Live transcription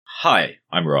Hi,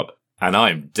 I'm Rob. And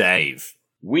I'm Dave.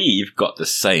 We've got the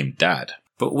same dad.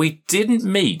 But we didn't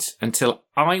meet until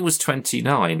I was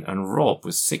 29 and Rob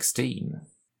was 16.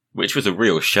 Which was a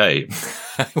real shame.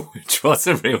 Which was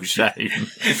a real shame.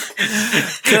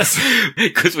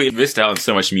 Because we missed out on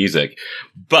so much music.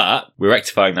 But we're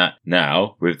rectifying that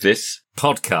now with this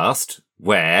podcast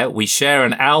where we share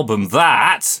an album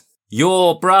that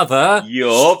your brother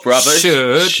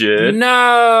should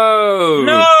know.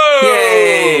 No!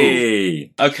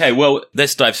 Yay! Okay, well,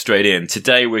 let's dive straight in.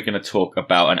 Today we're going to talk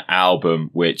about an album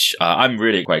which I'm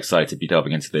really quite excited to be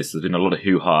delving into this. There's been a lot of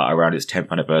hoo-ha around its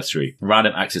 10th anniversary.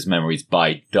 Random Access Memories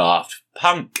by Daft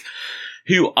Punk,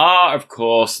 who are, of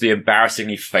course, the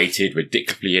embarrassingly fated,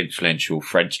 ridiculously influential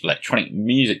French electronic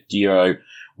music duo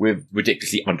with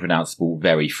ridiculously unpronounceable,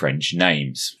 very French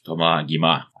names. Thomas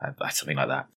Guillemot, something like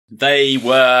that. They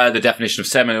were the definition of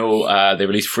seminal. They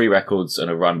released 3 records on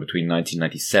a run between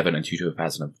 1997 and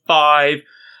 2005.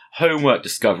 Homework,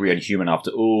 Discovery, and Human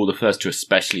After All. The first two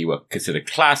especially were considered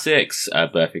classics,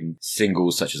 birthing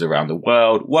singles such as Around the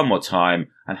World, One More Time,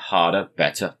 and Harder,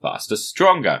 Better, Faster,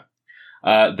 Stronger.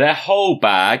 Their whole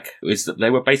bag is that they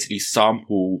were basically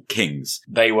sample kings.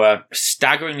 They were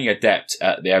staggeringly adept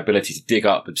at their ability to dig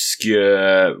up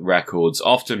obscure records,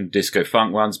 often disco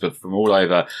funk ones, but from all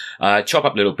over, chop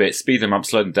up little bits, speed them up,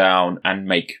 slow them down, and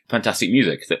make fantastic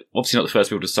music. They're obviously not the first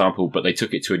people to sample, but they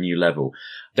took it to a new level.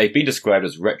 They've been described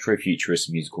as retro-futurist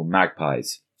musical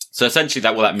magpies. So essentially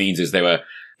what that means is they were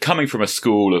coming from a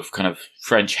school of kind of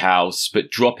French house, but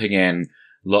dropping in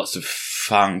lots of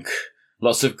funk,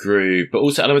 lots of groove, but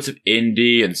also elements of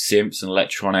indie and synths and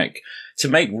electronic to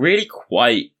make really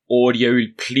quite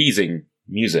audio-pleasing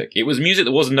music. It was music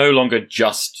that was no longer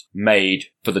just made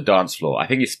for the dance floor. I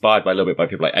think inspired by a little bit by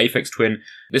people like Aphex Twin.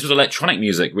 This was electronic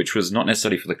music, which was not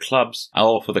necessarily for the clubs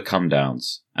or for the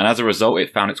come-downs. And as a result,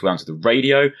 it found its way onto the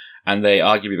radio, and they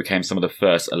arguably became some of the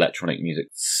first electronic music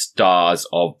stars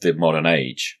of the modern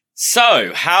age.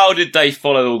 So, how did they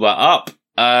follow all that up?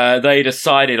 They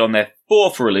decided on their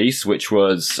 4th release, which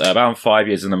was about 5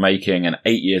 years in the making and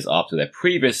 8 years after their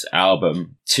previous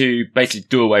album, to basically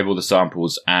do away with all the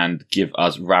samples and give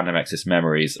us Random Access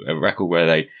Memories, a record where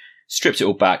they stripped it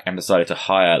all back and decided to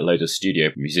hire loads of studio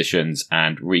musicians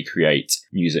and recreate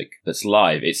music that's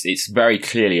live. It's very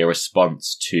clearly a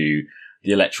response to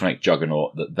the electronic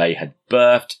juggernaut that they had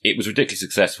birthed. It was ridiculously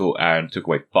successful and took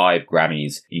away 5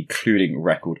 Grammys, including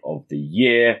Record of the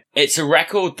Year. It's a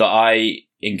record that I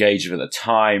engaged with at the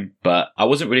time, but I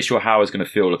wasn't really sure how I was going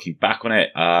to feel looking back on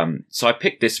it. So I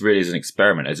picked this really as an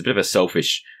experiment, as a bit of a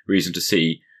selfish reason to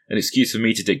see, an excuse for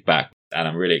me to dig back. And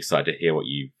I'm really excited to hear what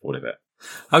you thought of it.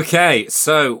 Okay,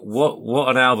 so what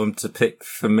an album to pick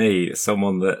for me,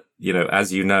 someone that,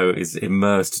 as you know, is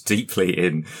immersed deeply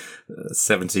in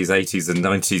 70s, 80s and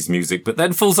 90s music, but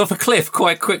then falls off a cliff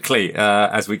quite quickly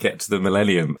as we get to the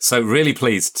millennium. So really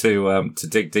pleased to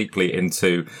dig deeply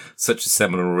into such a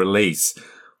seminal release.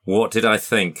 What did I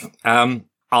think?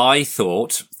 I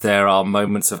thought there are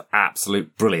moments of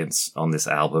absolute brilliance on this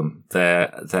album.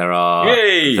 There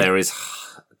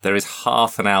is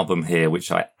half an album here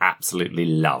which I absolutely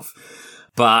love,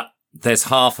 but there's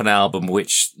half an album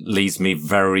which leaves me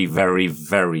very, very,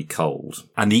 very cold.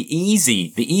 And the easy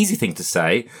thing to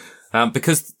say,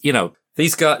 because,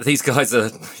 these guys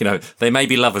are, they may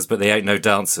be lovers, but they ain't no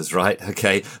dancers, right?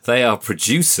 Okay. They are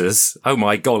producers. Oh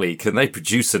my golly, can they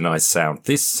produce a nice sound?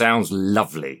 This sounds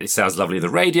lovely. It sounds lovely on the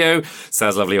radio. It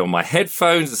sounds lovely on my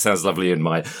headphones. It sounds lovely on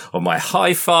my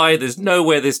hi-fi. There's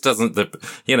nowhere this doesn't,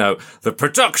 the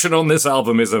production on this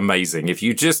album is amazing. If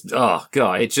you just, oh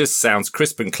God, it just sounds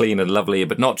crisp and clean and lovely,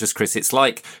 but not just crisp. It's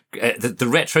like, the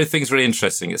retro thing's really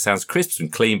interesting. It sounds crisp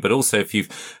and clean, but also if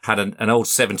you've had an old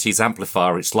 70s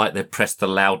amplifier, it's like they're pressed the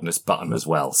loudness button as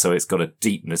well. So it's got a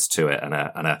deepness to it and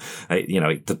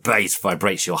the bass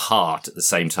vibrates your heart at the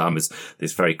same time as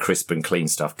this very crisp and clean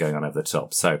stuff going on over the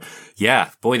top. So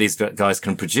yeah, boy, these guys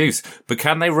can produce, but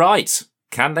can they write?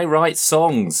 Can they write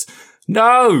songs?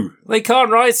 No, they can't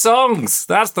write songs.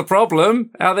 That's the problem.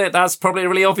 That's probably a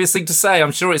really obvious thing to say.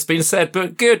 I'm sure it's been said,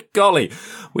 but good golly.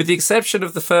 With the exception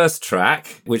of the first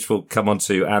track, which we'll come on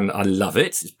to, and I love it.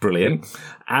 It's brilliant.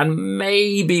 And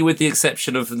maybe with the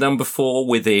exception of number 4,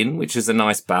 Within, which is a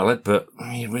nice ballad, but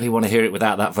you really want to hear it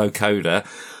without that vocoder.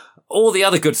 All the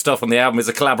other good stuff on the album is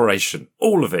a collaboration.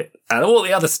 All of it. And all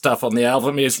the other stuff on the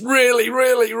album is really,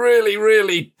 really, really,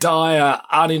 really dire,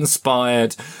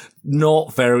 uninspired,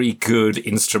 not very good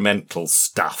instrumental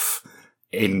stuff,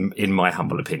 in my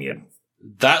humble opinion.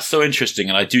 That's so interesting,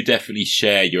 and I do definitely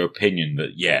share your opinion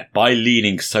that, yeah, by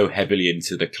leaning so heavily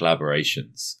into the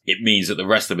collaborations, it means that the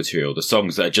rest of the material, the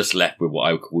songs that are just left with what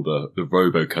I would call the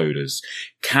robo-coders,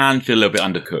 can feel a little bit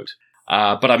undercooked.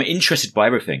 But I'm interested by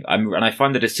everything. And I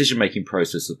find the decision-making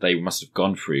process that they must have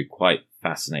gone through quite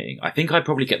fascinating. I think I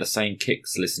probably get the same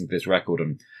kicks listening to this record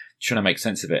and trying to make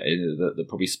sense of it that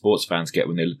probably sports fans get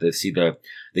when they see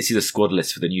the squad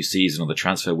list for the new season or the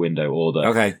transfer window, or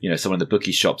someone in the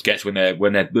bookie shops gets when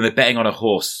they're betting on a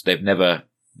horse they've never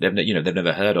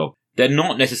heard of. They're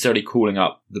not necessarily calling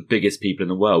up the biggest people in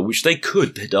the world, which they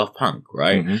could. They're Daft Punk,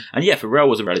 right? Mm-hmm. And yeah, Pharrell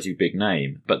was a relatively big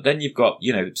name, but then you've got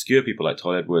obscure people like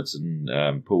Todd Edwards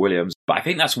and Paul Williams. But I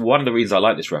think that's one of the reasons I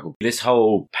like this record. This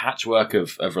whole patchwork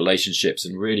of relationships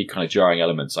and really kind of jarring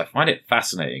elements. I find it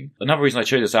fascinating. Another reason I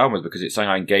chose this album was because it's something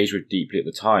I engaged with deeply at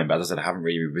the time, but as I said, I haven't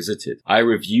really revisited. I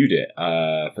reviewed it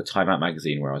for Time Out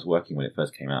magazine, where I was working when it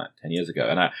first came out 10 years ago.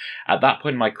 And at that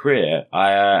point in my career,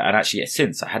 and actually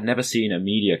since, I had never seen a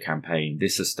media campaign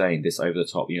this sustained, this over the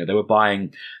top. They were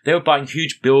buying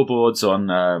huge billboards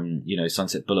on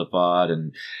Sunset Boulevard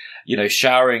and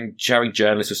showering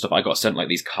journalists with stuff. I got sent like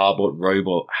these cardboard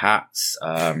robot hats.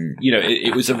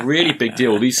 It was a really big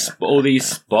deal. All these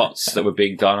spots that were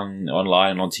being done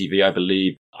online and on TV, I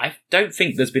believe. I don't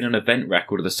think there's been an event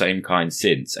record of the same kind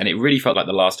since, and it really felt like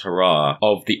the last hurrah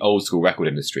of the old school record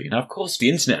industry. Now, of course, the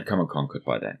internet had come and conquered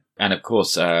by then, and of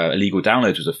course, illegal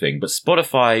downloads was a thing, but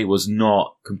Spotify was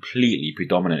not completely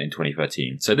predominant in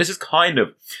 2013. So this is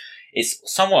it's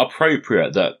somewhat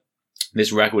appropriate that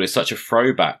this record is such a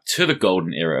throwback to the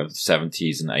golden era of the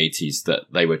 70s and 80s that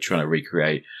they were trying to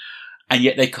recreate. And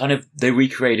yet they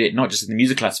recreate it not just in the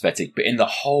musical aesthetic, but in the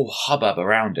whole hubbub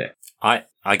around it.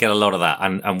 I get a lot of that.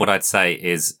 And what I'd say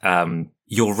is,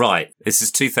 you're right. This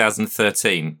is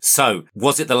 2013. So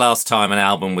was it the last time an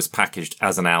album was packaged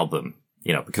as an album?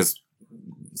 Because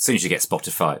as soon as you get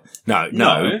Spotify,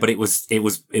 no, but it was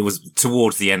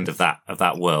towards the end of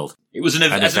that world. It was an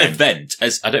event.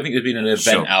 I don't think there's been an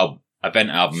event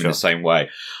album in the same way.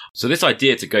 So this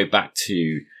idea to go back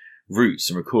to roots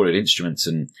and recorded instruments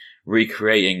and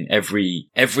recreating every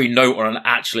note on an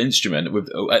actual instrument with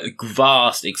a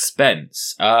vast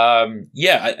expense.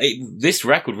 This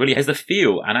record really has the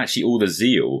feel and actually all the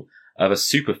zeal of a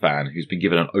super fan who's been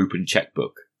given an open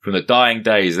checkbook from the dying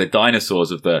days, the dinosaurs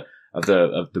of the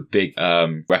big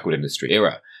record industry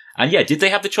era. And yeah, did they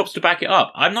have the chops to back it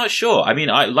up? I'm not sure. I mean,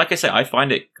 like I say, I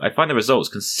find the results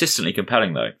consistently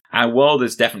compelling though. And while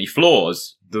there's definitely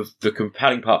flaws, the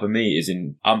compelling part for me is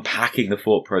in unpacking the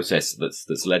thought process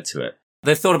that's led to it.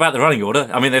 They've thought about the running order.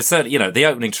 I mean, they've certainly, the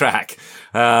opening track.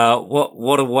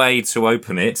 What a way to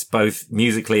open it, both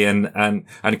musically and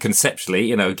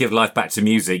conceptually. Give life back to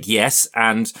music, yes.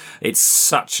 And it's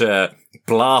such a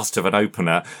blast of an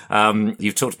opener.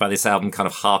 You've talked about this album kind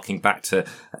of harking back to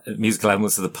musical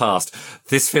elements of the past.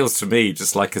 This feels to me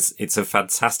just like it's a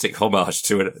fantastic homage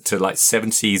to like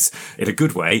 70s, in a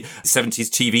good way, 70s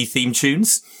TV theme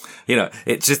tunes.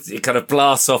 It kind of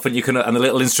blasts off, and and the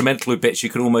little instrumental bits, you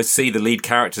can almost see the lead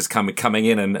characters coming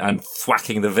in and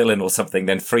thwacking the villain or something,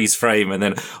 then freeze frame, and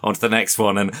then onto the next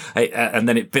one, and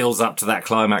then it builds up to that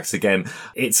climax again.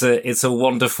 It's a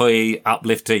wonderfully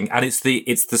uplifting, and it's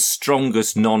the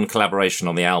strongest non-collaboration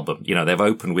on the album. They've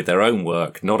opened with their own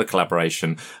work, not a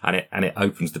collaboration, and it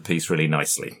opens the piece really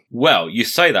nicely. Well, you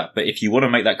say that, but if you want to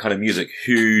make that kind of music,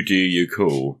 who do you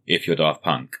call if you're Daft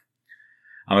Punk?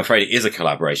 I'm afraid it is a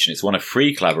collaboration. It's one of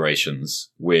 3 collaborations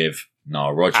with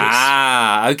Nile Rodgers.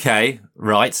 Ah, okay.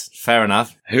 Right. Fair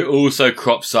enough. Who also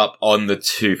crops up on the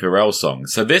 2 Pharrell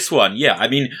songs. So this one, yeah, I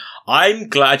mean, I'm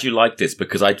glad you like this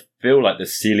because I feel like the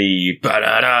silly,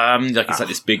 like it's like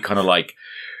this big kind of like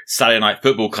Saturday Night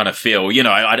Football kind of feel,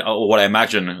 what I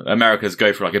imagine Americans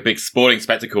go for, like a big sporting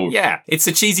spectacle. Yeah, it's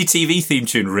a cheesy TV theme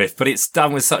tune riff, but it's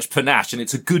done with such panache, and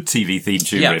it's a good TV theme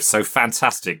tune riff, so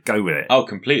fantastic, go with it. Oh,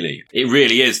 completely. It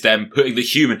really is them putting the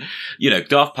human,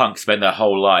 Daft Punk spent their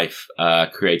whole life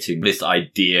creating this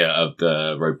idea of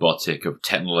the robotic, of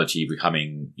technology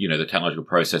becoming, the technological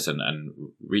process and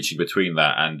reaching between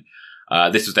that,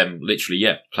 and this was them literally,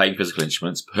 playing physical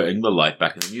instruments, putting the life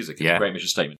back in the music. It's a great mission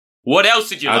statement. What else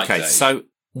did you like? Okay, so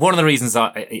one of the reasons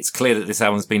it's clear that this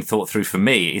album's been thought through for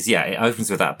me is, it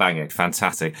opens with that banger,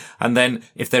 fantastic. And then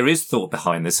if there is thought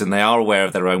behind this and they are aware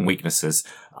of their own weaknesses,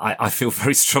 I feel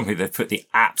very strongly they've put the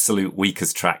absolute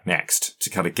weakest track next to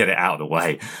kind of get it out of the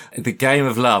way. The Game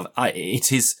of Love,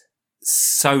 it is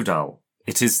so dull.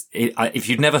 If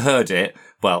you've never heard it,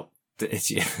 well,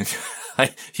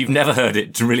 If you've never heard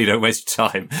it, really don't waste your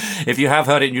time. If you have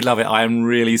heard it and you love it, I am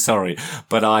really sorry.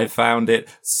 But I found it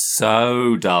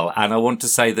so dull. And I want to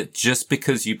say that just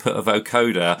because you put a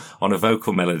vocoder on a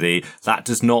vocal melody, that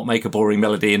does not make a boring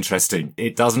melody interesting.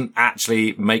 It doesn't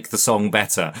actually make the song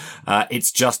better.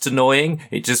 It's just annoying.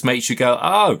 It just makes you go,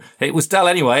 oh, it was dull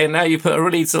anyway, and now you put a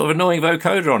really sort of annoying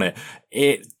vocoder on it.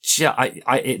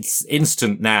 It's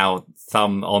instant now,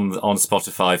 thumb on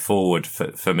Spotify forward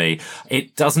for me.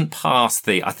 It doesn't pass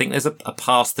I think there's a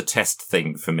pass the test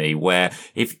thing for me, where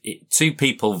if two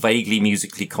people vaguely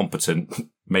musically competent,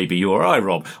 maybe you or I,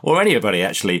 Rob, or anybody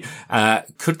actually,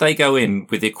 could they go in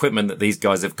with the equipment that these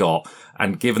guys have got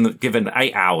and given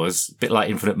 8 hours, a bit like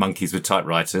Infinite Monkeys with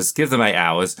typewriters, give them 8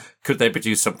 hours, could they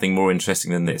produce something more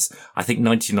interesting than this? I think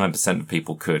 99% of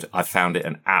people could. I found it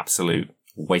an absolute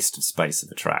waste of space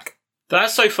of a track.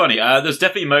 That's so funny. There's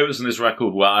definitely moments on this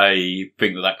record where I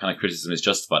think that kind of criticism is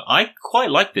justified. I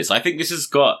quite like this. I think this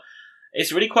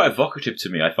it's really quite evocative to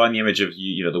me. I find the image of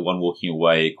the one walking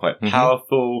away quite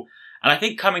powerful. And I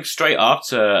think coming straight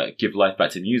after Give Life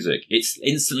Back to Music, it's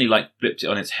instantly like flipped it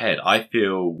on its head. I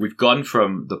feel we've gone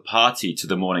from the party to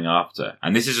the morning after.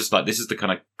 And this is just like, this is the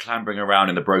kind of clambering around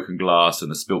in the broken glass and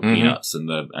the spilt peanuts and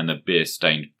the beer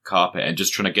stained carpet and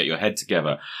just trying to get your head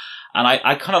together. And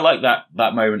I kind of like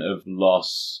that moment of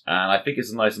loss. And I think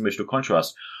it's a nice emotional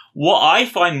contrast. What I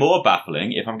find more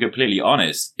baffling, if I'm completely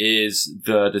honest, is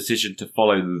the decision to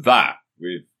follow that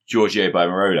with Giorgio by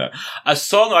Moroder. A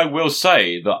song I will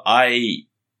say that I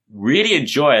really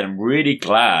enjoy and I'm really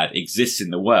glad exists in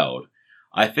the world.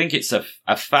 I think it's a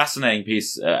fascinating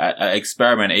piece,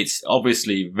 experiment. It's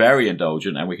obviously very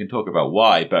indulgent and we can talk about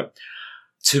why, but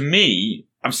to me,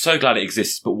 I'm so glad it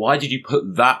exists, but why did you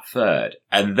put that third?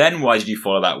 And then why did you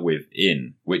follow that with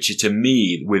In? Which to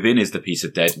me, Within is the piece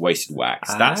of dead wasted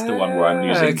wax. That's the one where I'm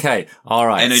losing all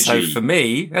right. energy. So for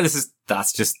me,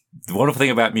 that's just the wonderful thing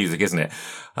about music, isn't it?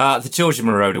 The Giorgio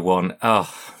Moroder one,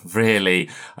 oh, really?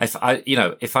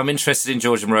 If I'm interested in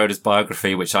Giorgio Moroder's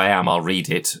biography, which I am, I'll read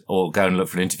it or go and look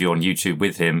for an interview on YouTube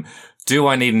with him. Do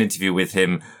I need an interview with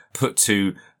him put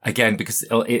to, again, because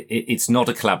it's not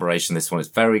a collaboration, this one. It's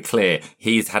very clear.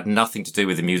 He's had nothing to do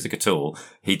with the music at all.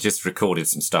 He just recorded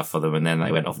some stuff for them and then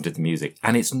they went off and did the music.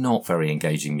 And it's not very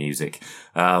engaging music.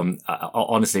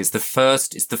 Honestly, it's the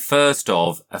first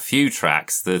of a few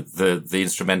tracks, the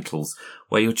instrumentals,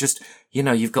 where you're just,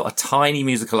 you've got a tiny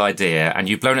musical idea and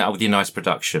you've blown it out with your nice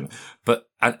production. But,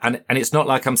 and it's not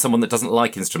like I'm someone that doesn't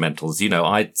like instrumentals.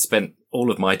 I spent all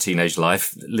of my teenage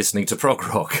life listening to prog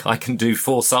rock. I can do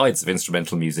 4 sides of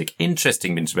instrumental music,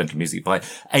 interesting instrumental music by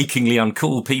achingly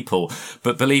uncool people.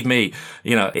 But believe me,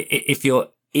 if you're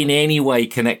in any way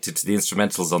connected to the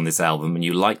instrumentals on this album and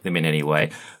you like them in any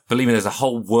way, believe me, there's a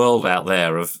whole world out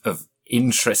there of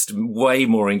way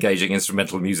more engaging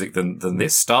instrumental music than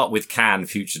this. Start with Can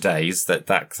Future Days.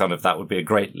 That would be a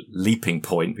great leaping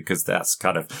point because that's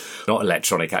kind of not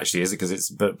electronic actually, is it? Because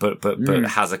but it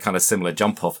has a kind of similar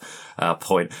jump off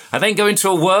point. And then go into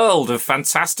a world of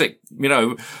fantastic,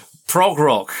 prog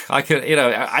rock. I could,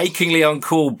 achingly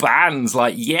uncool bands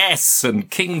like Yes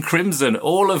and King Crimson,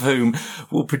 all of whom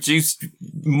will produce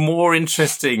more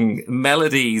interesting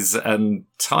melodies and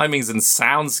timings and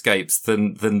soundscapes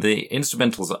than the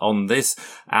instrumentals on this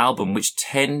album, which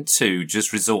tend to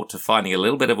just resort to finding a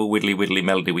little bit of a widdly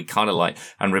melody we kind of like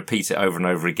and repeat it over and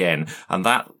over again. And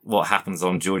that what happens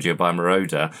on Giorgio by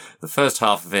Moroder. The first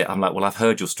half of it, I'm like, well, I've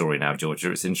heard your story now,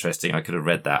 Giorgio. It's interesting. I could have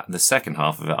read that. And the second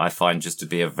half of it, I find just to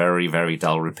be a very, very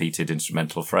dull, repeated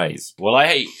instrumental phrase. Well,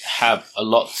 I have a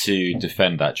lot to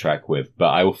defend that track with, but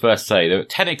I will first say that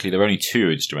technically there are only 2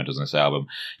 instrumentals on this album.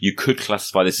 You could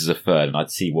classify this as a third, and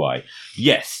I'd see why.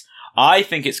 Yes, I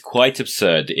think it's quite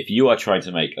absurd that if you are trying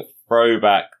to make a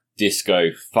throwback disco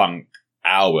funk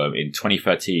album in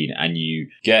 2013 and you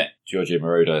get Giorgio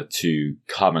Moroder to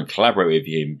come and collaborate with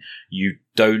him, you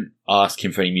don't ask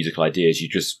him for any musical ideas. You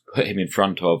just put him in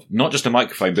front of not just a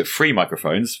microphone, but 3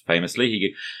 microphones,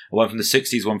 famously. One from the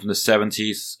 60s, one from the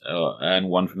 70s, and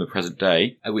one from the present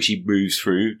day, which he moves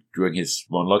through during his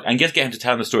monologue, and get him to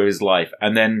tell him the story of his life,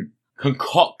 and then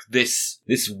concoct this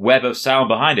web of sound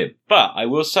behind it. But I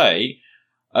will say,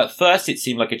 at first it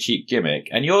seemed like a cheap gimmick,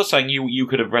 and you're saying you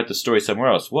could have read the story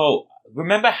somewhere else. Well,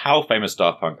 remember how famous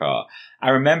Daft Punk are. I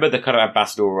remember the kind of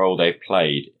ambassador role they've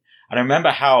played. And I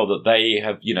remember how that they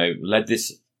have, led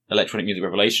this electronic music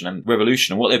revolution. And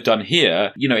what they've done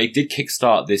here, it did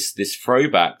kickstart this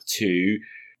throwback to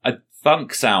a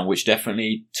funk sound, which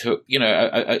definitely took,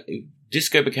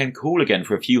 disco became cool again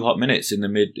for a few hot minutes in the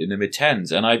mid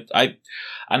tens, and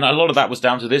and a lot of that was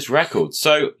down to this record.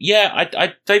 So yeah, I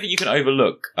don't think you can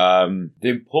overlook the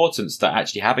importance that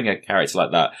actually having a character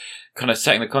like that, kind of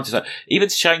setting the context, even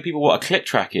showing people what a click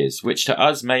track is, which to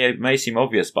us may seem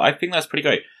obvious, but I think that's pretty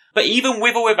great. But even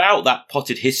with or without that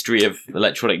potted history of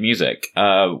electronic music,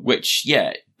 which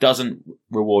doesn't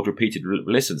reward repeated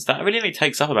listens, that really only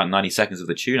takes up about 90 seconds of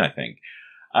the tune, I think.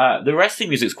 The rest of the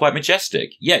music's quite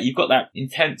majestic. Yeah, you've got that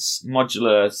intense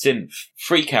modular synth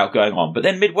freak out going on, but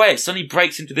then midway it suddenly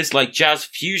breaks into this like jazz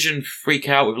fusion freak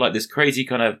out with like this crazy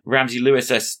kind of Ramsey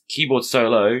Lewis-esque keyboard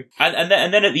solo. And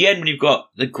then at the end when you've got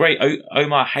the great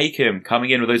Omar Hakim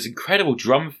coming in with those incredible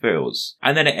drum fills,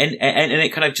 and then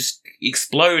it kind of just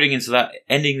exploding into that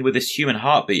ending with this human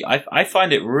heartbeat. I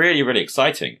find it really, really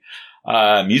exciting.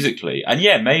 Musically. And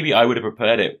yeah, maybe I would have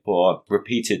prepared it for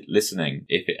repeated listening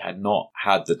if it had not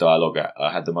had the dialogue,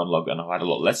 had the monologue, and I had a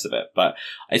lot less of it. But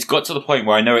it's got to the point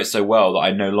where I know it so well that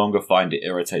I no longer find it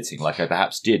irritating like I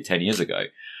perhaps did 10 years ago.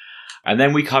 And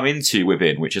then we come into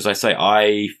Within, which, as I say,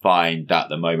 I find that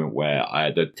the moment where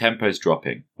the tempo's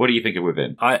dropping. What do you think of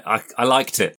Within? I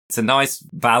liked it. It's a nice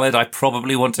ballad. I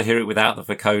probably want to hear it without the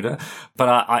vocoder, but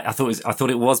I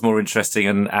thought it was more interesting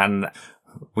and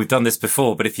we've done this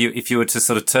before, but if you were to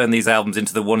sort of turn these albums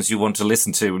into the ones you want to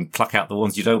listen to and pluck out the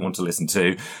ones you don't want to listen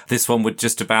to, this one would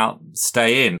just about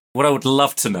stay in. What I would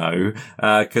love to know,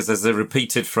 because there's a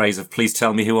repeated phrase of "Please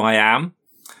tell me who I am."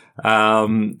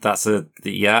 That's a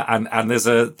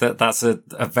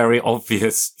very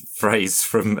obvious phrase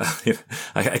from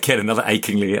again another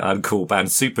achingly uncool band,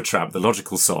 Supertramp, the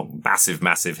Logical Song,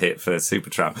 massive hit for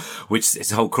Supertramp, which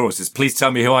its whole chorus is "Please tell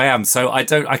me who I am." So I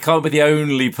can't be the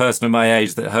only person of my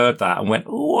age that heard that and went,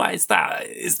 "Oh, what is that?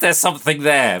 Is there something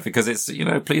there?" Because it's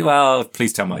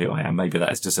please tell me who I am. Maybe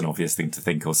that is just an obvious thing to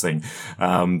think or sing,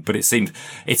 but it seemed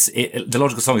the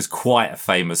Logical Song is quite a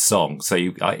famous song, so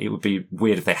it would be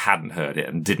weird if they hadn't heard it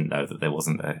and didn't know that there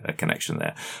wasn't a connection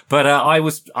there. But I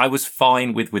was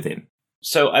fine with Within.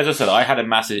 So, as I said, I had a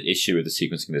massive issue with the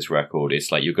sequencing of this record.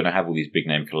 It's like you're going to have all these big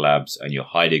name collabs and you're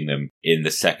hiding them in the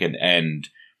second end.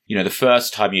 You know, the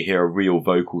first time you hear a real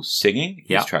vocal singing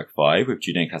is track 5 with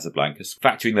Julian Casablancas.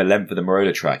 Factoring the length of the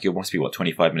Moroder track, you must be,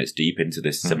 25 minutes deep into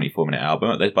this 74-minute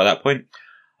album by that point.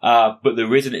 But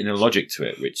there is an inner logic to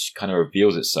it, which kind of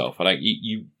reveals itself. And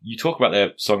you talk about their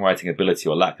songwriting ability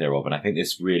or lack thereof, and I think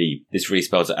this really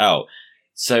spells it out.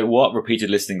 So what repeated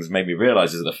listenings made me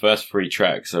realize is that the first 3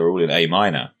 tracks are all in A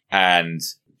minor, and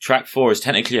track 4 is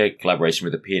technically a collaboration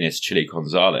with the pianist Chili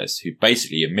Gonzalez, who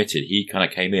basically admitted he kind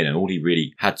of came in and all he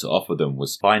really had to offer them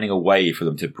was finding a way for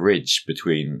them to bridge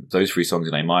between those 3 songs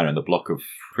in A minor and the block of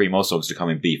 3 more songs to come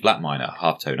in B flat minor,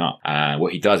 half tone up. And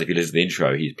what he does, if you listen to the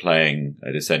intro, he's playing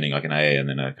a descending like an A and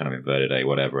then a kind of inverted A,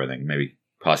 whatever, and then maybe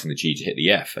passing the G to hit the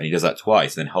F. And he does that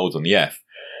twice and then holds on the F,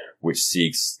 which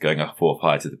seeks going a 4th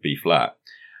higher to the B flat.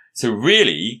 So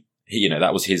really,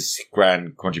 that was his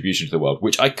grand contribution to the world,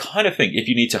 which I kind of think if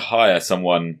you need to hire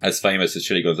someone as famous as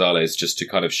Chili Gonzalez just to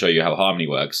kind of show you how harmony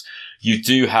works, you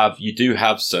do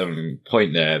have some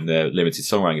point there in their limited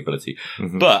songwriting ability.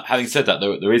 Mm-hmm. But having said that,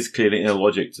 there is clearly inner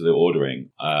logic to the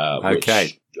ordering,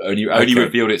 which only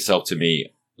revealed itself to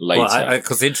me later. Well,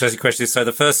 because the interesting question is, so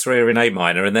the first 3 are in A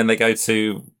minor, and then they go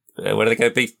to where do they go?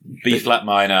 B flat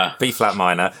minor. B flat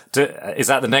minor. Is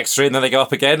that the next 3, and then they go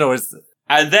up again, or is?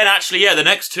 And then actually, the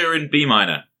next 2 are in B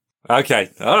minor.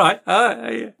 Okay. All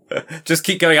right. Just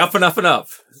keep going up and up and up.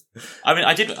 I mean,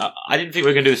 I didn't think we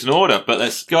were going to do this in order, but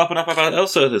let's go up and up about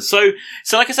also. So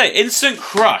like I say, Instant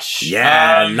Crush.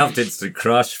 Yeah, loved Instant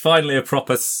Crush. Finally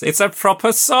it's a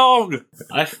proper song.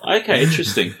 Okay,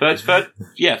 interesting. First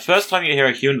time you hear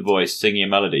a human voice singing a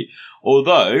melody.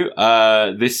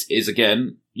 Although, this is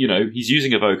again, he's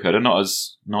using a vocoder,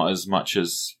 not as much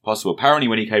as possible. Apparently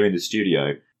when he came in the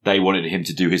studio, they wanted him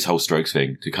to do his whole Strokes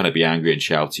thing, to kind of be angry and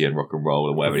shouty and rock and roll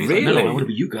and whatever. Really? He's like, no, I want to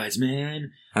be you guys,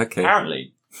 man. Okay.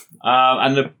 Apparently.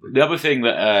 And the other thing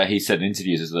that he said in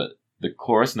interviews is that the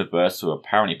chorus and the verse were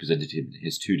apparently presented him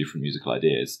his 2 different musical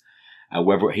ideas. And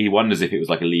whether he wonders if it was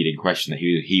like a leading question that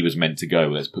he was meant to go,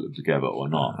 let's put them together or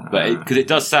not. But because it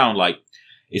does sound like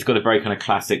it's got a very kind of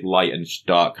classic light and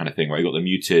dark kind of thing, where you got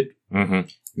the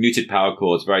muted power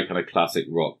chords, very kind of classic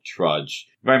rock trudge,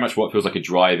 very much what feels like a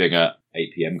driving at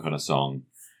 8 p.m. kind of song.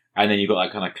 And then you've got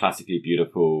that kind of classically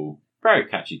beautiful, very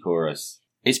catchy chorus.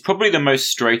 It's probably the most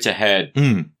straight ahead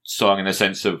song in the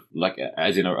sense of like,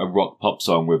 as in a rock pop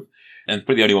song with, and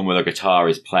probably the only one where the guitar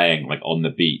is playing like on the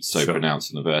beat, so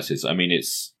pronounced in the verses. I mean,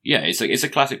 it's a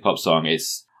classic pop song.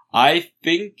 I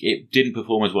think it didn't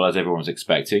perform as well as everyone was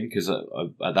expecting, because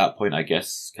at that point, I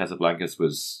guess Casablancas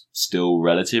was still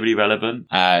relatively relevant.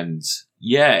 And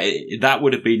yeah, that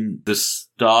would have been the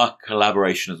star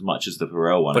collaboration as much as the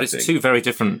Pharrell one. But it's two very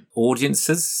different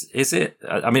audiences, is it?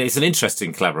 I mean, it's an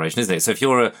interesting collaboration, isn't it? So if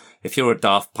you're a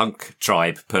Daft Punk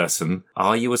tribe person,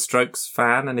 are you a Strokes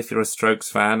fan? And if you're a Strokes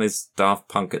fan, is Daft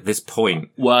Punk at this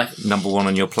point number one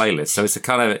on your playlist? So it's a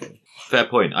kind of... Fair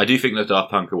point. I do think that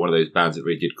Daft Punk are one of those bands that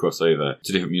really did cross over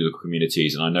to different musical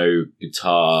communities, and I know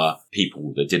guitar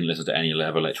people that didn't listen to any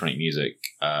level of electronic music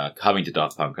coming to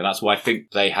Daft Punk, and that's why I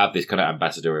think they have this kind of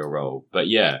ambassadorial role. But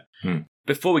yeah,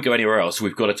 before we go anywhere else,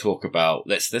 we've got to talk about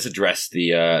let's address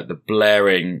the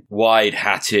blaring,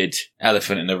 wide-hatted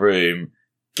elephant in the room.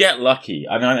 Get Lucky.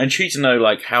 I mean, I'm intrigued to know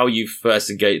like how you first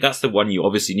engaged. That's the one you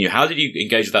obviously knew. How did you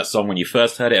engage with that song when you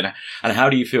first heard it, and how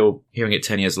do you feel hearing it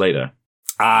 10 years later?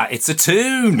 It's a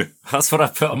tune. That's what I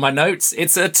put on my notes.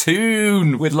 It's a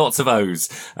tune with lots of O's.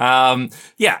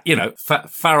 Yeah, you know,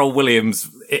 Pharrell Williams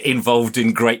involved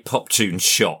in great pop tune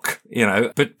shock, you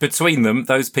know, but between them,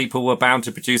 those people were bound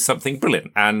to produce something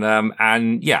brilliant.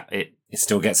 And yeah, it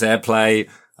still gets airplay.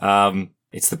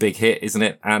 It's the big hit, isn't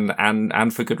it?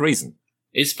 And for good reason.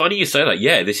 It's funny you say that.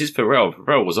 Yeah, this is Pharrell.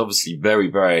 Pharrell was obviously very,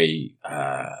 very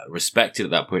respected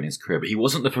at that point in his career, but he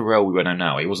wasn't the Pharrell we know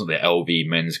now. He wasn't the LV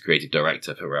men's creative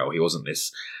director Pharrell. He wasn't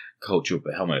this cultural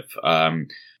behemoth.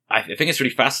 I think it's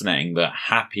really fascinating that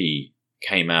Happy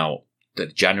came out the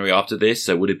January after this,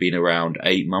 so it would have been around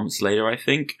 8 months later, I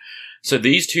think. So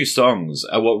these two songs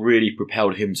are what really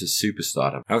propelled him to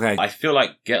superstardom. Okay. I feel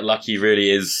like Get Lucky really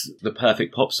is the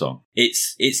perfect pop song.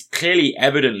 It's clearly,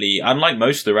 evidently, unlike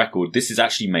most of the record, this is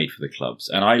actually made for the clubs.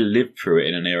 And I lived through it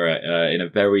in an era, in a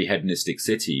very hedonistic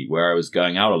city where I was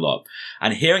going out a lot.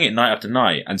 And hearing it night after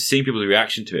night and seeing people's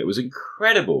reaction to it was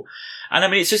incredible. And I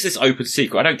mean, it's just this open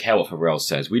secret. I don't care what Pharrell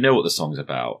says. We know what the song's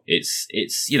about. It's,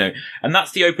 you know, and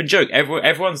that's the open joke.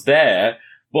 Everyone's there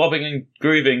bobbing and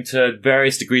grooving to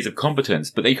various degrees of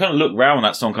competence, but they kind of look round when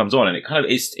that song comes on, and it kind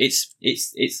of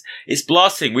it's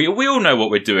blasting. We all know what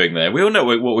we're doing there. We all know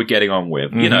what we're getting on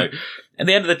with. You know, at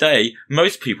the end of the day,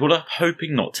 most people are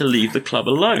hoping not to leave the club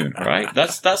alone. Right?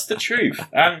 That's the truth.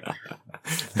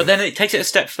 But then it takes it a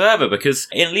step further, because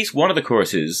in at least one of the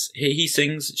choruses, he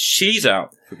sings, "She's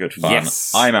out for good fun.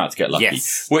 Yes. I'm out to get lucky,"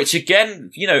 Yes. which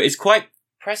again, you know, is quite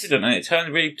precedent, and it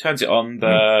really turns it on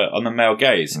the male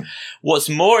gaze. What's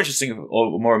more interesting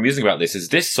or more amusing about this is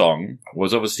this song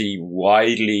was obviously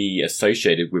widely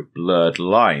associated with Blurred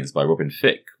Lines by Robin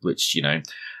Thicke, which, you know,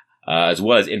 as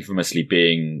well as infamously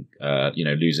being, you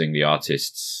know, losing the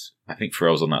artists. I think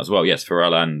Pharrell's on that as well. Yes,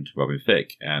 Pharrell and Robin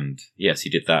Thicke. And yes, he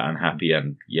did that, and Happy,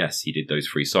 and yes, he did those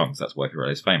 3 songs. That's why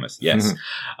Pharrell is famous. Yes.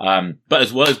 But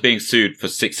as well as being sued for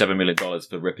 $6-7 million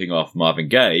for ripping off Marvin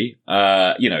Gaye,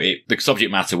 you know, the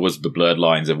subject matter was the blurred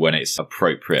lines of when it's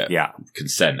appropriate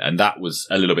consent. And that was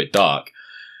a little bit dark.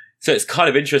 So it's kind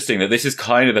of interesting that this is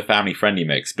kind of the family-friendly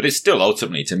mix, but it's still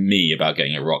ultimately, to me, about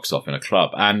getting your rocks off in a club.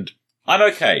 And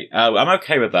I'm okay. I'm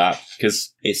okay with that,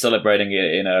 because it's celebrating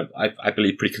it in a, I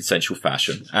believe, pretty consensual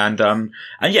fashion. And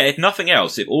yeah, if nothing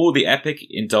else, if all the epic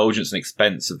indulgence and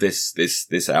expense of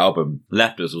this album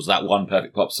left us was that one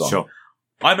perfect pop song, Sure.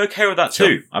 I'm okay with that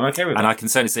too. I'm okay with that. And I can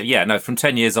certainly say, yeah, no, from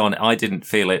 10 years on, I didn't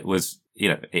feel it was, you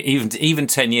know, even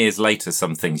 10 years later,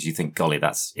 some things you think, golly,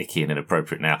 that's icky and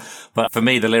inappropriate now. But for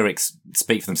me, the lyrics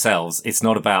speak for themselves. It's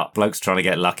not about blokes trying to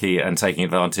get lucky and taking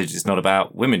advantage. It's not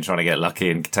about women trying to get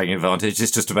lucky and taking advantage. It's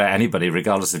just about anybody,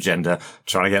 regardless of gender,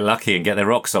 trying to get lucky and get their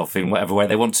rocks off in whatever way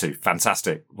they want to.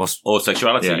 Fantastic. Or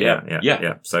sexuality.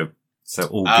 Yeah. So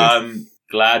all good.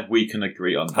 Glad we can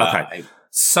agree on that. Okay.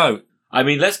 So, I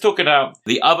mean, let's talk about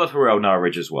the other Pharrell Nile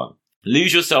Rodgers one.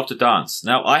 Lose Yourself to Dance.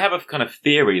 Now, I have a kind of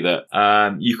theory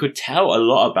that you could tell a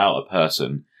lot about a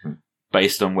person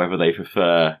based on whether they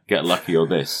prefer Get Lucky or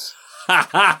this.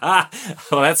 Well,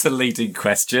 that's a leading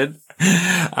question.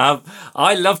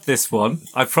 I loved this one.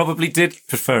 I probably did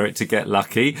prefer it to Get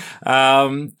Lucky,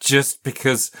 just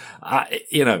because,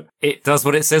 you know, it does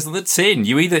what it says on the tin.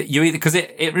 You either, because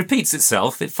it repeats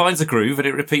itself. It finds a groove and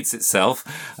it repeats itself.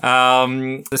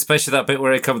 Especially that bit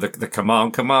where it comes, the come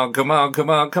on,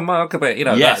 you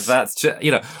know, yes. that's just,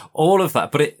 you know, all of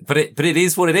that. But it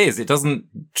is what it is. It doesn't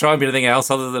try and be anything else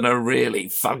other than a really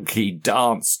funky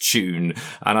dance tune.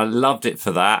 And I loved it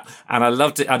for that. And I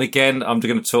loved it. And again, I'm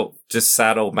going to talk just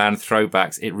sad old man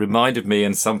throwbacks. It reminded me,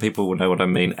 and some people will know what I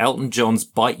mean, Elton John's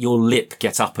Bite Your Lip,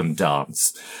 Get Up and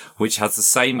Dance, which has the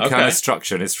same kind of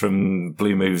structure. And it's from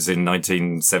Blue Moves in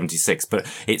 1976,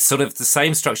 but it's sort of the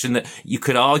same structure in that you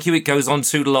could argue it goes on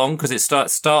too long because it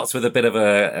starts with a bit of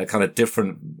a kind of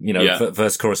different,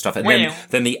 verse chorus stuff. And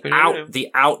then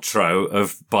the outro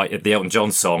of the Elton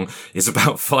John song is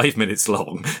about 5 minutes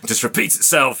long. Just repeats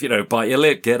itself, bite your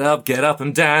lip, get up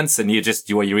and dance. And you're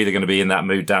either going to be in that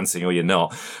mood dancing or you're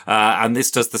not. And this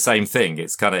does the same thing.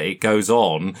 It goes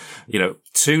on,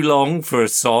 too long for a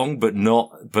song, but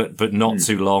not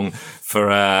too long for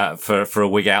a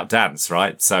wig out dance,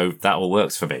 right? So that all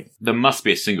works for me. There must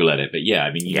be a single edit, but you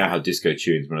know how disco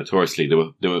tunes were notoriously there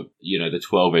were the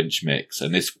 12-inch mix,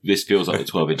 and this feels like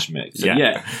the 12-inch mix.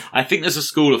 And I think there's a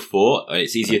school of thought.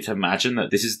 It's easier to imagine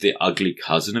that this is the ugly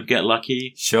cousin of Get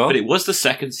Lucky. Sure. But it was the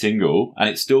second single, and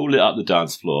it still lit up the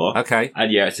dance floor. Okay.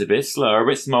 And it's a bit slower, a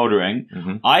bit smouldering.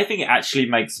 Mm-hmm. I think it actually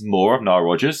makes more of Nile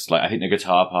Rodgers. Like, I think the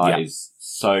guitar part is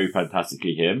so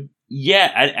fantastically him.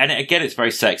 Yeah, and again, it's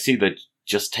very sexy. The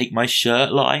 "just take my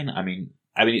shirt" line. I mean,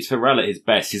 it's Pharrell at his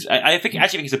best. I think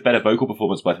it's a better vocal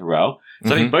performance by Pharrell.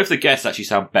 So I think both the guests actually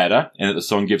sound better, in that the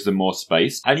song gives them more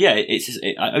space. And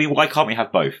why can't we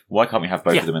have both? Why can't we have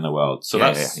both of them in the world? So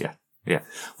Yeah.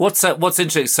 What's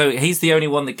interesting? So he's the only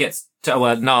one that gets.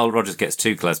 Nile Rodgers gets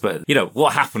 2 close, but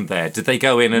what happened there? Did they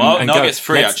go in and Nile gets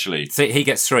 3 actually? So he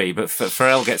gets 3, but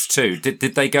Pharrell gets 2.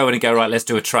 Did they go in and go, right, let's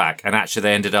do a track, and actually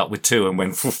they ended up with 2 and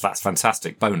went, that's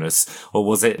fantastic, bonus, or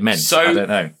was it meant? So, I don't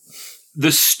know.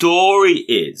 The story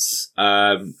is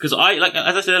because as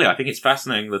I said earlier, I think it's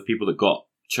fascinating the people that got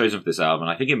chosen for this album.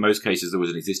 And I think in most cases there was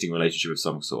an existing relationship of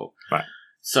some sort. Right.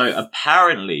 So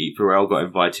apparently Pharrell got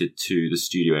invited to the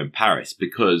studio in Paris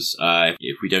because,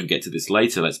 if we don't get to this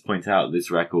later, let's point out this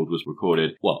record was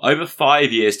recorded, over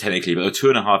 5 years technically, but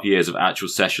 2.5 years of actual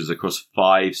sessions across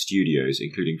 5 studios,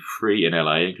 including 3 in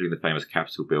LA, including the famous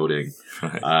Capitol building,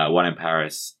 one in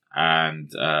Paris,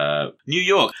 and New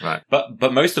York. Right.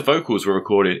 But most of the vocals were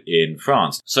recorded in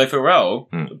France. So Pharrell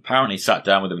apparently sat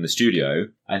down with them in the studio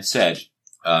and said,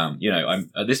 at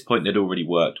this point they'd already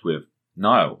worked with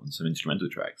Nile on some instrumental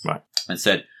tracks, right? And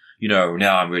said,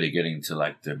 now I'm really getting to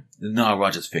like the Nile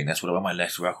Rodgers thing. That's what I want my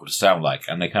next record to sound like.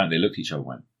 And they looked at each other and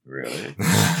went, really?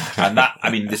 And that,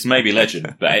 this may be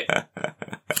legend, but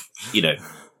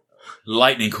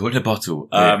lightning caught in a bottle.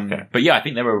 But I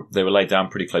think they were laid down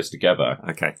pretty close together.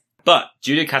 Okay. But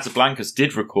Julian Casablancas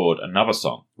did record another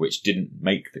song, which didn't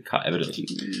make the cut, evidently.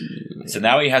 So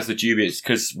now he has the dubious,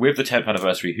 because with the 10th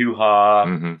anniversary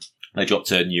hoo-ha, they dropped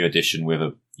a new edition with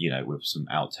with some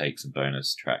outtakes and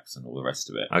bonus tracks and all the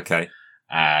rest of it. Okay.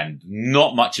 And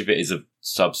not much of it is of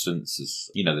substance.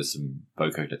 There's some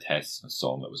vocoder tests, a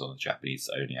song that was on the Japanese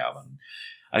only album.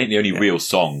 I think the only real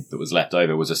song that was left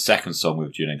over was a second song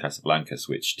with Julian Casablancas,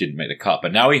 which didn't make the cut.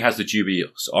 But now he has the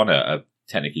dubious honour of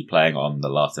technically playing on the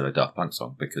last ever Daft Punk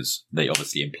song because they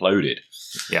obviously imploded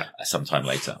sometime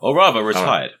later. Or rather,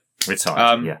 retired.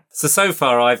 Retired, So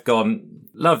far I've gone,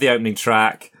 love the opening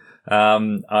track.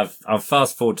 I've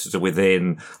fast forwarded to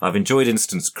Within. I've enjoyed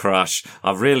Instant Crush.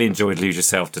 I've really enjoyed Lose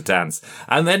Yourself to Dance.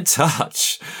 And then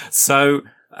Touch. So,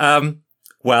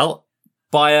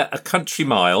 by a country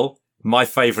mile, my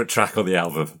favourite track on the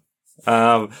album.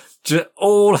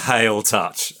 All hail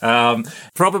Touch.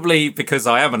 Probably because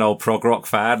I am an old prog rock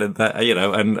fan and that,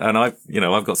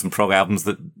 I've got some prog albums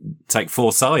that take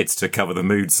 4 sides to cover the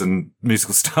moods and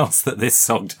musical styles that this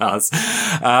song does.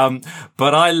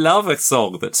 But I love a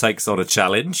song that takes on a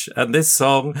challenge, and this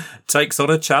song takes on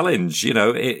a challenge.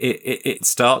 It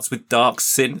starts with dark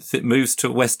synth, it moves to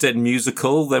a West End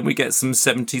musical, then we get some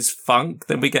 70s funk,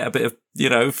 then we get a bit of,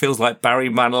 feels like Barry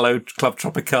Manilow Club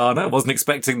Tropicana. I wasn't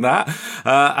expecting that.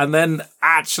 And then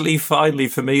actually, finally,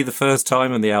 for me, the first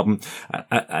time on the album,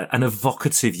 an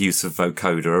evocative use of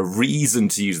vocoder, a reason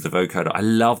to use the vocoder. I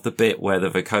love the bit where the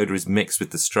vocoder is mixed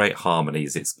with the straight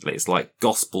harmonies. It's like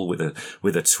gospel with a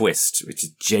twist, which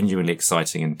is genuinely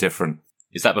exciting and different.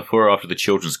 Is that before or after the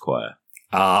children's choir?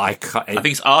 I think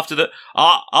it's after the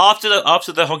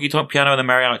honky tonk piano and the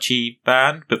mariachi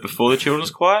band, but before the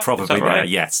children's choir. Probably, right?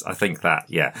 Yes, I think that.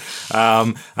 Yeah,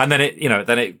 and then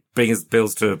it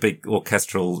builds to a big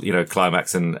orchestral,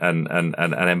 climax and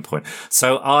endpoint.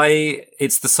 So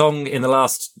it's the song in the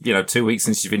last 2 weeks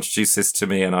since you've introduced this to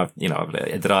me, and I've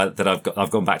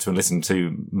gone back to and listened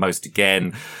to most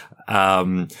again.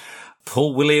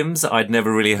 Paul Williams, I'd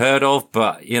never really heard of,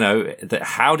 but,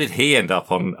 how did he end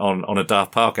up on a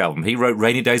Daft Punk album? He wrote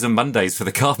Rainy Days and Mondays for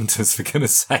the Carpenters, for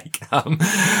goodness sake.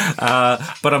 But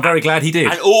I'm very glad he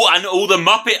did. And all the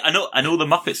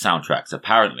Muppet soundtracks,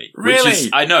 apparently. Really?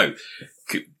 I know.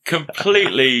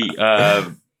 completely.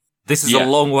 This is a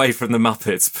long way from the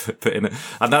Muppets,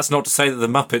 and that's not to say that the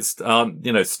Muppets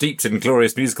aren't, steeped in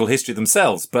glorious musical history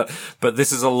themselves, but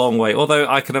this is a long way. Although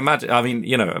I can imagine,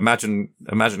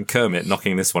 imagine Kermit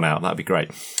knocking this one out. That'd be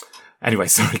great. Anyway,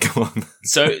 sorry, go on.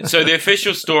 So the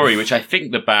official story, which I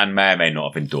think the band may or may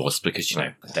not have endorsed because,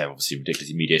 they're obviously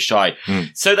ridiculously media shy.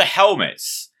 So the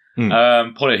helmets,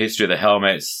 probably the history of the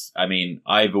helmets. I mean,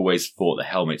 I've always thought the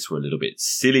helmets were a little bit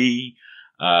silly.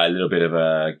 A little bit of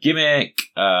a gimmick.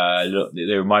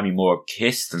 They remind me more of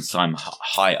Kiss than some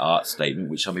high art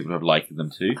statement, which some people have likened them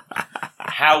to.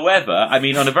 However, I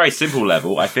mean, on a very simple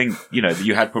level, I think,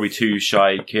 you had probably two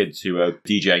shy kids who were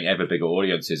DJing ever bigger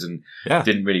audiences and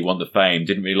didn't really want the fame,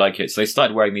 didn't really like it. So they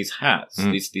started wearing these hats,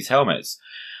 these helmets.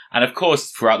 And of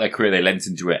course, throughout their career, they lent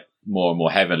into it more and more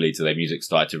heavily to their music,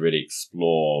 started to really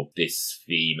explore this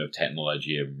theme of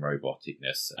technology and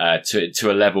roboticness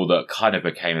to a level that kind of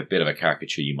became a bit of a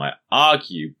caricature, you might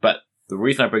argue. But the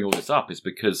reason I bring all this up is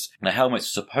because the helmets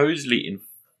are supposedly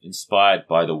inspired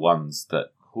by the ones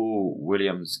that Paul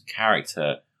Williams'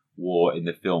 character wore in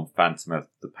the film Phantom of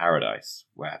the Paradise,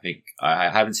 where I think,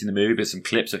 I haven't seen the movie, but some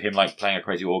clips of him like playing a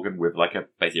crazy organ with like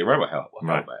basically a robot helmet.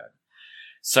 Right.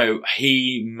 So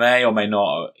he may or may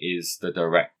not is the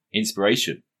direct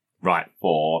inspiration, right,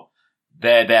 for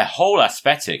their whole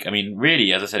aesthetic. I mean,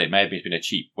 really, as I said, it may have been a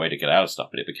cheap way to get out of stuff,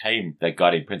 but it became their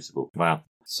guiding principle. Wow.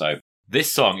 So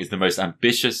this song is the most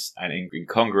ambitious and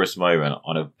incongruous moment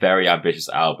on a very ambitious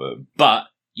album. But,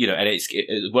 and as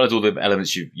well as all the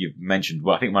elements you've mentioned,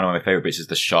 well, I think one of my favorite bits is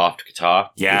the shaft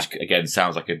guitar, which again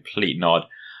sounds like a complete nod.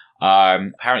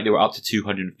 Apparently there were up to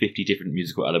 250 different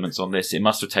musical elements on this. It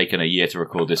must have taken a year to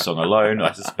record this song alone,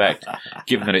 I suspect,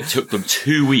 given that it took them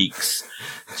 2 weeks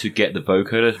to get the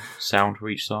vocoder sound for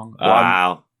each song.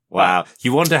 Wow.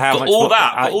 You wonder how much... all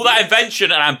that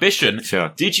invention and ambition.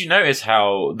 Sure. Did you notice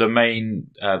how the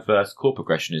main verse chord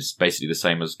progression is basically the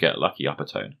same as Get Lucky upper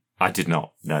tone? I did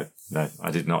not. No, I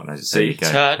did not know. So you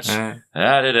touch.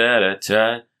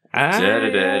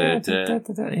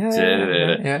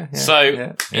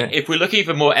 If we're looking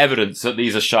for more evidence that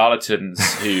these are charlatans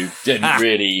who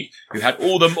who had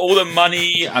all the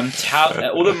money and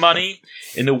all the money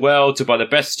in the world to buy the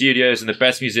best studios and the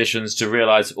best musicians to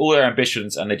realize all their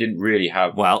ambitions, and they didn't really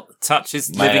have. Well, touch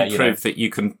is living proof that you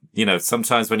can.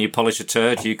 Sometimes when you polish a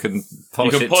turd, you can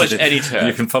polish any turd.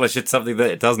 You can polish it something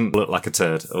that it doesn't look like a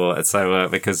turd,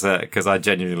 because I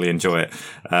genuinely enjoy it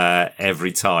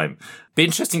every time. Be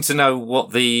interesting to know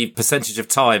what the percentage of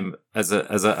time as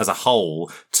a whole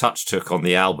Touch took on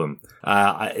the album.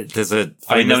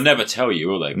 They'll never tell you,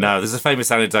 will they? No, there's a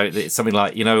famous anecdote that it's something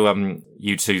like,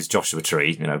 U2's Joshua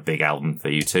Tree, big album for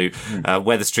U2,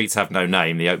 Where the Streets Have No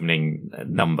Name, the opening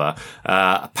number,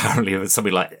 apparently it was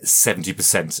something like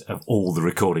 70% of all the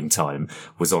recording time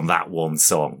was on that one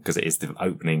song, because it is the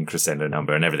opening crescendo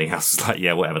number, and everything else was like,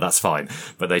 yeah, whatever, that's fine.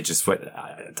 But they just went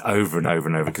over and over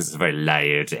and over, because it's a very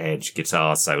layered edge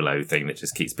guitar solo thing that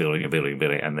just keeps building and building and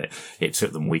building, and it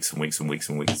took them weeks and weeks and weeks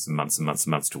and weeks and months and months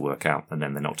and months to work out, and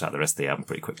then they knocked out the rest of the album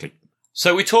pretty quickly.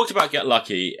 So we talked about Get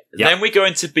Lucky, then we go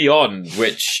into Beyond,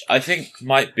 which I think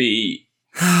might be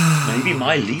maybe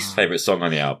my least favourite song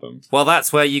on the album. Well,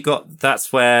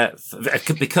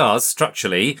 because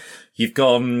structurally, you've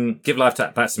gone Give Life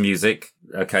Back to Music,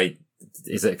 okay,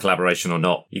 is it a collaboration or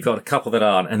not? You've got a couple that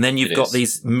aren't. And then you've got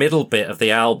these middle bit of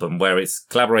the album where it's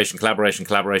collaboration.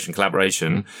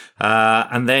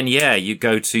 And then, you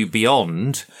go to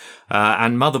Beyond,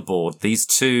 and Motherboard. These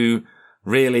two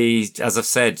really, as I've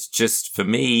said, just for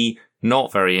me,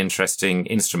 not very interesting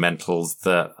instrumentals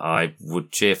that I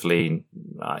would cheerfully,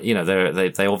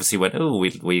 they obviously went,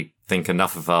 we think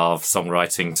enough of our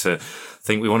songwriting to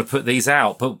think we want to put these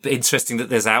out. But interesting that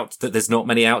there's not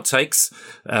many outtakes,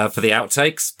 for the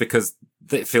outtakes, because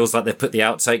it feels like they put the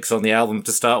outtakes on the album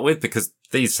to start with, because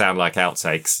these sound like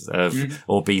outtakes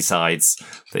or B-sides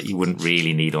that you wouldn't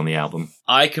really need on the album.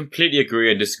 I completely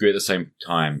agree and disagree at the same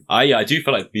time. I do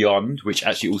feel like Beyond, which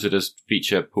actually also does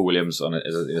feature Paul Williams in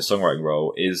a songwriting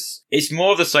role, it's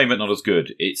more of the same but not as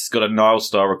good. It's got a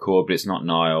Nile-style record, but it's not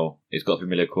Nile. It's got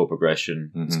familiar chord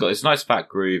progression. Mm-hmm. It's got this nice fat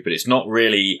groove, but it's not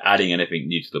really adding anything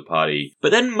new to the party.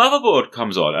 But then Motherboard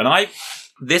comes on, and I'm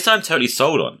totally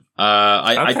sold on.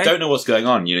 I don't know what's going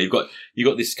on. You've got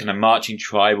this kind of marching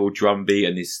tribal drum beat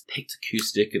and this picked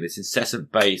acoustic and this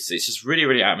incessant bass. It's just really,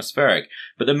 really atmospheric.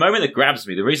 But the moment that grabs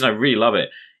me, the reason I really love it,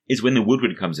 is when the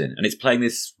woodwind comes in and it's playing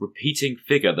this repeating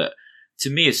figure that, to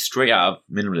me, is straight out of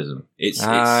minimalism. It's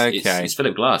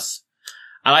Philip Glass.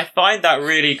 And I find that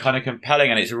really kind of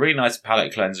compelling, and it's a really nice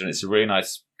palate cleanser, and it's a really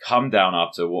nice come down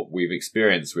after what we've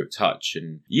experienced with Touch.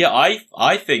 And yeah,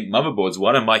 I think Motherboard's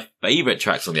one of my favourite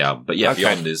tracks on the album. But yeah,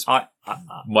 Beyond is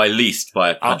my least by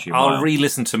a country mile. I'll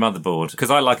re-listen to Motherboard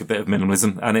because I like a bit of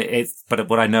minimalism, and but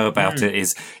what I know about it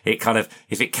is it kind of,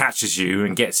 if it catches you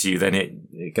and gets you, then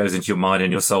it goes into your mind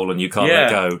and your soul and you can't let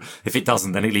go. If it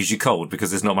doesn't, then it leaves you cold because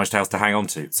there's not much else to hang on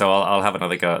to. So I'll have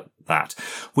another go at that.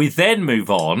 We then move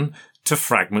on to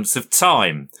Fragments of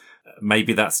Time.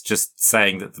 Maybe that's just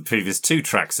saying that the previous two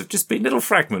tracks have just been little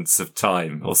fragments of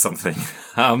time or something.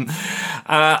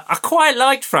 I quite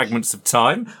liked Fragments of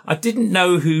Time. I didn't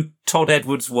know who Todd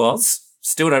Edwards was.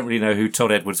 Still don't really know who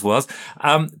Todd Edwards was.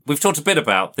 We've talked a bit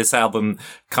about this album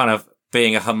kind of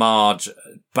being a homage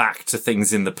back to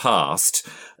things in the past.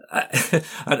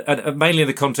 And mainly in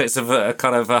the context of a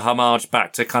kind of a homage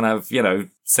back to kind of,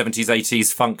 70s,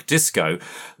 80s funk disco.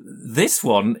 This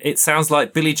one, it sounds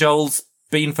like Billy Joel's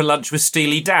been for lunch with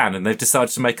Steely Dan and they've decided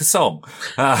to make a song.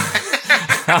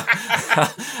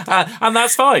 And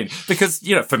that's fine because,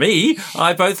 for me,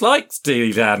 I both like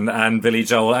Steely Dan and Billy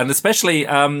Joel, and especially,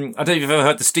 I don't know if you've ever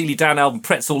heard the Steely Dan album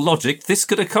Pretzel Logic. This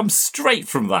could have come straight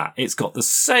from that. It's got the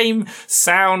same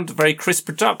sound, very crisp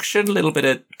production, a little bit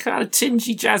of kind of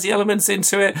tingy jazzy elements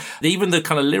into it. Even the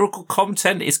kind of lyrical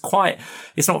content is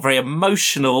it's not very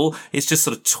emotional. It's just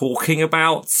sort of talking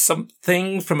about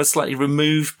something from a slightly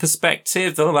removed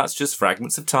perspective. Oh, that's just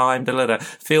Fragments of Time.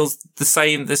 Feels the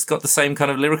same. This got the same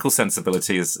kind of lyrical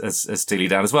sensibility as Steely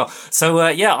Dan as well. So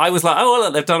I was like, oh,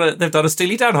 well, they've done a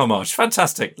Steely Dan homage.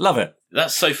 Fantastic, love it.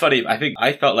 That's so funny. I think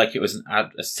I felt like it was a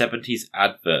 70s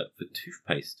advert for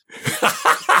toothpaste.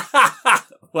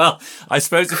 Well, I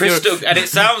suppose and it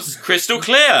sounds crystal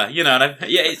clear, And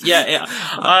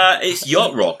it's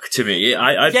yacht rock to me.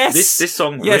 Yes. This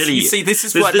song really. You see, this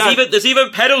is there's even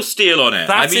pedal steel on it.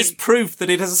 That is proof that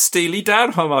it has a Steely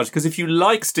Dan homage. Because if you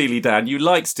like Steely Dan, you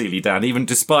like Steely Dan. Even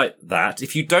despite that,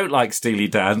 if you don't like Steely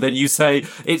Dan, then you say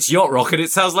it's yacht rock and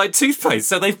it sounds like toothpaste.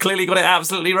 So they've clearly got it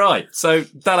absolutely right. So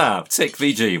tick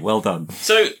VG, well done.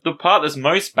 So the part that's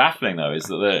most baffling though is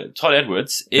that Todd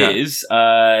Edwards is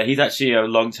he's actually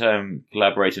a long-term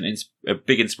collaborator and a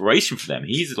big inspiration for them.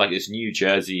 He's like this New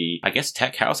Jersey, I guess,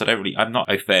 tech house. I'm not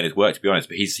au fait in his work, to be honest,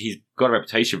 but he's got a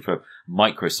reputation for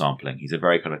micro sampling. He's a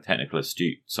very kind of technical,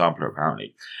 astute sampler,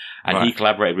 apparently. And he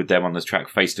collaborated with them on this track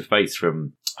Face to Face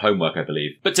from Homework, I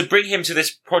believe. But to bring him to this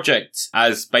project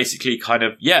as basically kind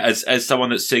of, as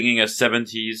someone that's singing a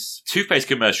 70s toothpaste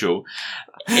commercial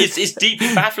is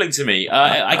deeply baffling to me.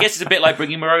 I guess it's a bit like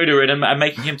bringing Moroder in and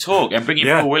making him talk, and bringing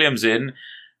Paul Williams in,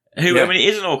 who, I mean,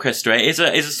 is an orchestra, is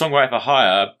a songwriter for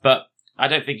hire, but I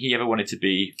don't think he ever wanted to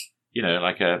be,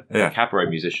 like a cabaret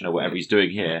musician or whatever he's doing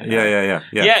here.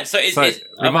 Yeah. So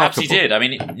perhaps he did. I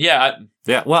mean,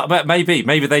 Yeah, well,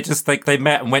 maybe they just think they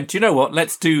met and went, you know what,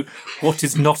 let's do what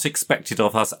is not expected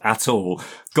of us at all.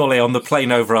 Golly, on the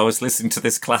plane over, I was listening to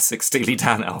this classic Steely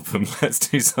Dan album. Let's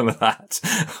do some of that.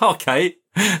 Okay.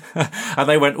 And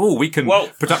they went,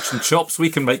 production chops, we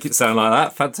can make it sound like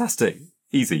that. Fantastic.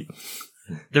 Easy.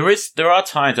 There are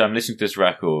times I'm listening to this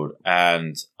record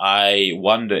and I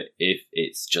wonder if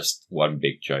it's just one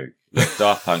big joke.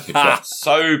 Daft Punk had got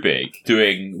so big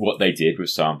doing what they did with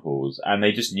samples, and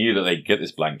they just knew that they'd get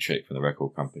this blank check from the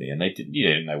record company, and they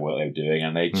didn't know what they were doing,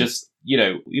 and they just,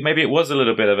 maybe it was a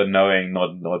little bit of a knowing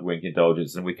nod wink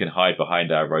indulgence, and we can hide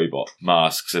behind our robot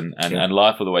masks and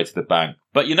laugh all the way to the bank.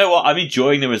 But you know what? I'm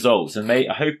enjoying the results, and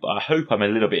I hope I'm a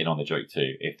little bit in on the joke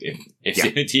too, if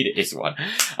indeed it is one.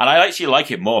 And I actually like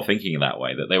it more thinking in that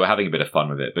way, that they were having a bit of fun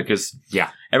with it, because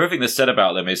everything that's said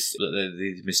about them is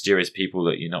these mysterious people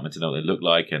that you're not meant to know what they look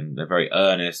like, and they're very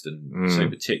earnest and so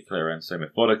particular and so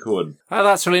methodical. And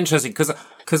that's really interesting,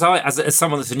 because I, as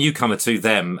someone that's a newcomer to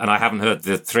them, and I haven't heard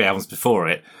the 3 albums before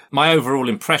it, my overall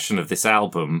impression of this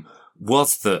album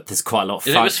was that there's quite a lot of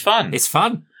fun. It was fun. It's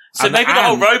fun. So maybe the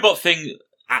whole robot thing,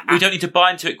 we don't need to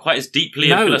buy into it quite as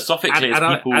deeply and philosophically as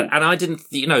people. And I didn't,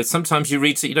 sometimes you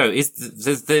read,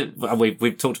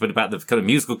 we've talked a bit about the kind of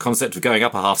musical concept of going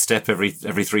up a half step every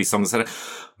 3 songs.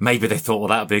 Maybe they thought, well,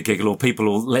 that would be a giggle,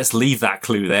 or let's leave that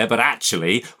clue there. But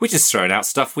actually, we're just throwing out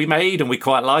stuff we made and we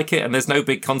quite like it, and there's no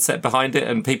big concept behind it,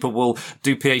 and people will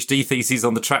do PhD theses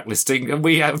on the track listing, and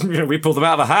we pull them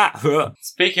out of a hat.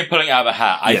 Speaking of pulling it out of a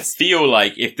hat, I feel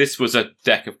like if this was a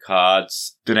deck of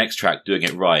cards, the next track doing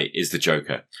it right is the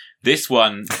Joker. This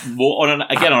one, on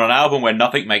an album where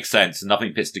nothing makes sense and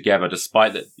nothing fits together,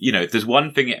 despite that, if there's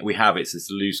one thing we have, it's this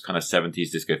loose kind of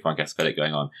 70s disco funk aesthetic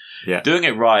going on. Yeah. Doing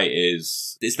it right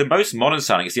it's the most modern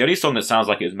sounding. It's the only song that sounds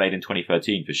like it was made in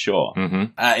 2013 for sure. Mm-hmm.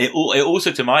 It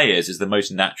also, to my ears, is the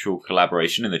most natural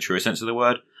collaboration in the truest sense of the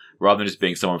word. rather than just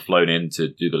being someone flown in to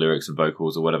do the lyrics and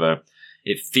vocals or whatever.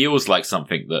 It feels like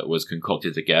something that was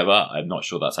concocted together. I'm not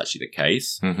sure that's actually the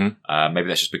case. Mm-hmm. Maybe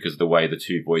that's just because of the way the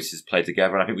two voices play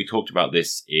together. And I think we talked about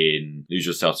this in Lose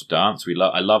Yourself to Dance.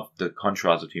 I love the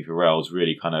contrast between Pharrell's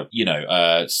really kind of,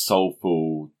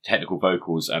 soulful technical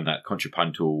vocals and that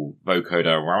contrapuntal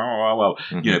vocoder,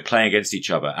 playing against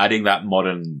each other, adding that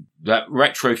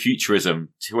retro futurism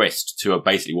twist to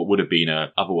basically what would have been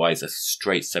otherwise a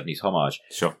straight 70s homage.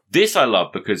 Sure. This I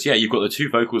love because, you've got the two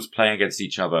vocals playing against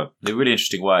each other in a really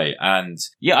interesting way. And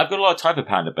I've got a lot of time for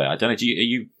Panda Bear. I don't know,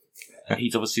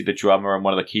 he's obviously the drummer and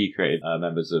one of the key creative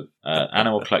members of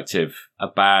Animal Collective, a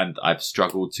band I've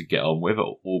struggled to get on with at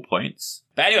all points.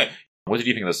 But anyway, what did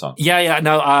you think of the song?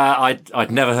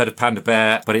 I'd never heard of Panda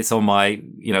Bear, but it's on my,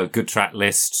 good track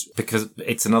list because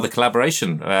it's another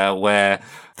collaboration where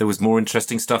there was more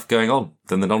interesting stuff going on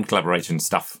than the non-collaboration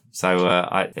stuff.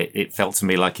 So it felt to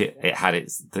me like it had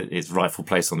its rightful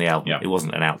place on the album. Yeah. It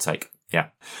wasn't an outtake. Yeah.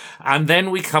 And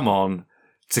then we come on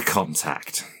to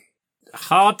Contact.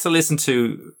 Hard to listen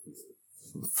to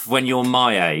when you're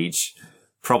my age,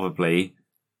 probably.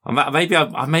 Maybe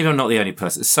I'm not the only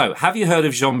person. So, have you heard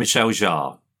of Jean-Michel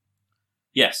Jarre?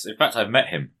 Yes, in fact, I've met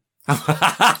him. I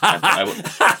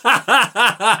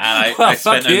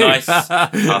spent you. a nice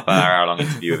hour-long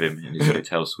interview with him in his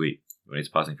hotel suite when he's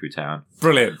passing through town.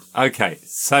 Brilliant. Okay,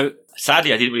 so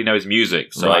sadly, I didn't really know his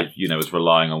music, so right. I, was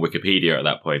relying on Wikipedia at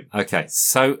that point. Okay,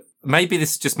 so maybe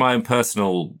this is just my own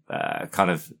personal kind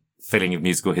of feeling of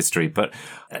musical history, but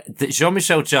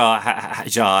Jean-Michel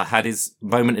Jarre had his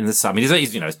moment in the sun. I mean,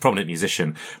 he's a prominent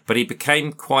musician, but he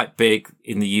became quite big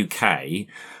in the UK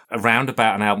around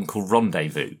about an album called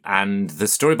Rendezvous. And the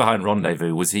story behind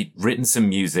Rendezvous was he'd written some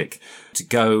music to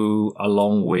go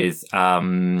along with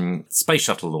space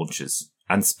shuttle launches.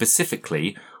 And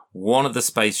specifically, one of the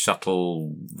space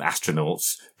shuttle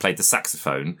astronauts played the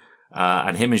saxophone,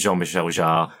 and him and Jean-Michel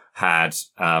Jarre had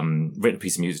written a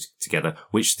piece of music together,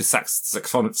 which the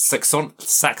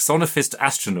saxophonist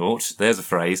astronaut, there's a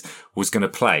phrase, was going to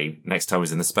play next time he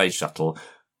was in the space shuttle.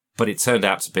 But it turned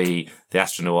out to be the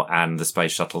astronaut and the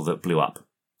space shuttle that blew up,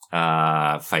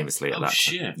 famously at that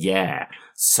time. Yeah.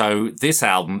 So this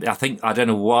album, I don't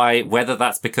know why, whether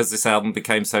that's because this album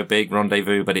became so big,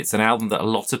 Rendezvous, but it's an album that a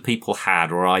lot of people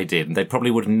had, or I did, and they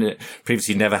probably would have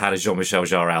previously never had a Jean-Michel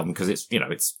Jarre album because it's,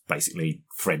 it's basically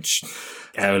French,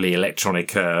 early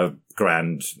electronic,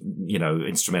 grand,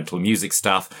 instrumental music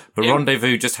stuff. But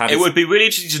Rendezvous just had... It would be really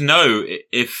interesting to know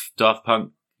if Daft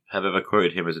Punk have ever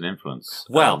quoted him as an influence.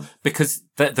 Well, because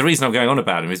the reason I'm going on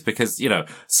about him is because,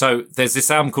 so there's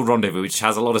this album called Rendezvous, which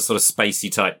has a lot of sort of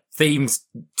spacey type themes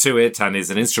to it and is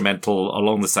an instrumental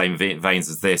along the same veins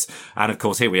as this. And of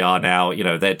course, here we are now,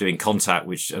 they're doing Contact,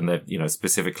 and they've,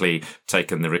 specifically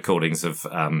taken the recordings of,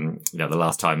 the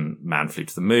last time man flew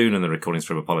to the moon and the recordings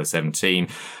from Apollo 17,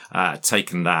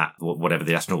 taken that, whatever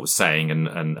the astronaut was saying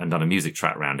and done a music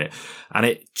track around it. And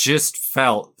it just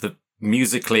felt that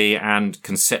musically and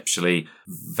conceptually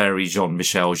very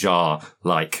Jean-Michel Jarre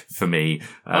like for me,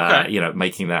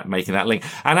 making that link.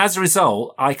 And as a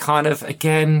result, I kind of,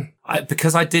 again,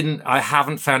 because I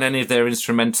haven't found any of their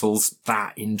instrumentals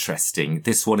that interesting,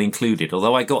 this one included,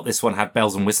 although I got this one had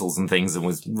bells and whistles and things and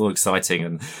was more exciting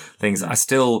and things. I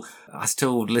still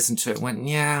listened to it and went,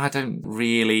 I don't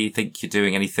really think you're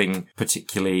doing anything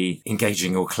particularly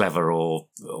engaging or clever or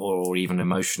even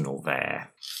emotional there.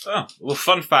 Oh, well,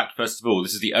 fun fact, first of all,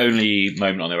 this is the only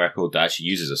moment on the record that actually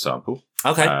uses a sample.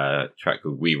 Okay. Track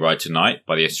called We Ride Tonight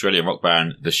by the Australian rock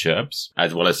band The Sherbs,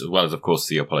 as well as, of course,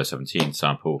 the Apollo 17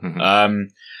 sample. Mm-hmm.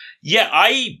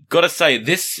 I gotta say,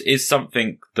 this is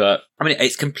something that,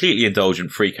 it's completely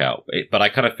indulgent freak out, but I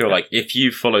kind of feel like if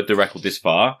you followed the record this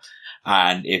far,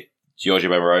 and if Giorgio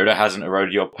Moroder hasn't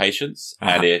eroded your patience,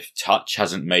 and if Touch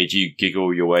hasn't made you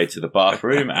giggle your way to the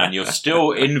bathroom, and you're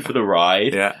still in for the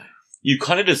ride, you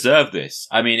kind of deserve this.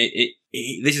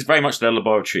 This is very much their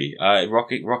laboratory.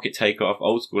 Rocket takeoff,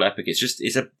 old school epic.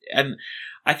 And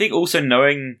I think also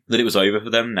knowing that it was over for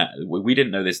them, we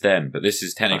didn't know this then, but this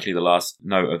is technically the last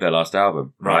note of their last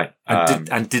album. Right.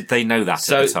 And did they know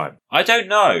that at the time? I don't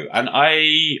know. And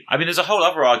there's a whole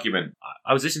other argument.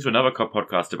 I was listening to another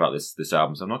podcast about this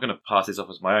album, so I'm not going to pass this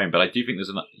off as my own, but I do think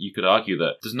you could argue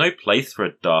that there's no place for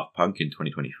a Daft Punk in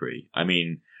 2023.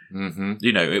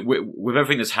 Mm-hmm. With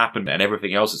everything that's happened and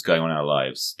everything else that's going on in our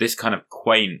lives, this kind of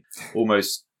quaint,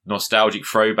 almost nostalgic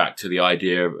throwback to the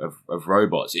idea of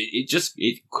robots, it was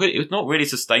not really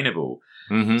sustainable.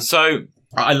 Mm-hmm. So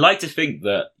I like to think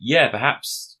that,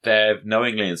 perhaps they've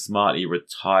knowingly and smartly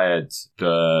retired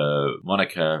the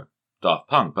moniker Daft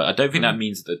Punk, but I don't think that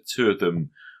means that the two of them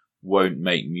won't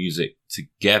make music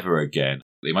together again.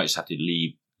 They might just have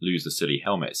to lose the silly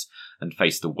helmets and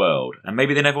face the world. And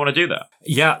maybe they never want to do that.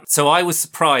 Yeah. So I was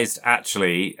surprised,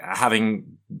 actually,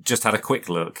 having just had a quick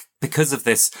look. Because of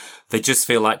this, they just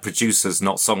feel like producers,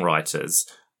 not songwriters.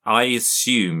 I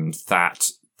assumed that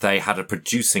they had a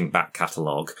producing back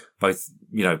catalogue, both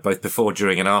before,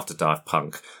 during, and after Daft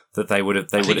Punk, that they would have.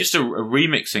 I think just a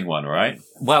remixing one, right?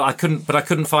 Well, I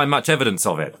couldn't find much evidence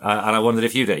of it, and I wondered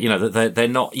if you did. That they're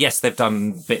not. Yes, they've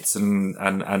done bits and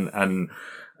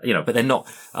but they're not.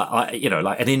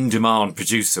 Like an in-demand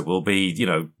producer will be,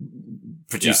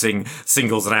 producing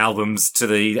singles and albums to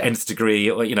the nth degree,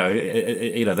 or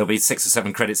there'll be 6 or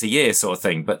 7 credits a year sort of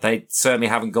thing, but they certainly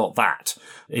haven't got that.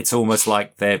 It's almost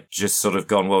like they're just sort of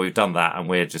gone, well, we've done that and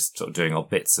we're just sort of doing our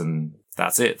bits and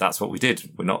that's it. That's what we did.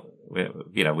 We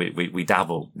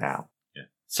dabble now. Yeah.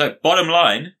 So bottom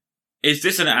line, is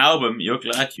this an album you're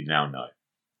glad you now know?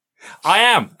 I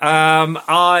am.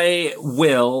 I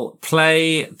will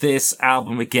play this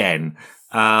album again.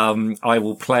 I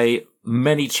will play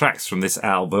many tracks from this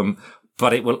album,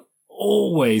 but it will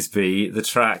always be the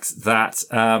tracks that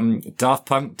Daft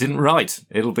Punk didn't write.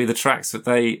 It'll be the tracks that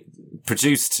they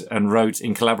produced and wrote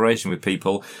in collaboration with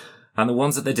people, and the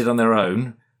ones that they did on their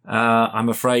own, I'm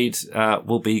afraid,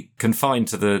 will be confined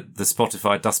to the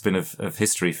Spotify dustbin of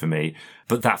history for me.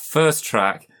 But that first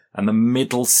track and the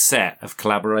middle set of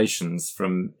collaborations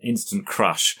from Instant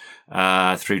Crush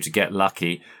through to Get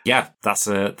Lucky, yeah,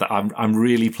 I'm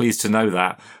really pleased to know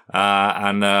that,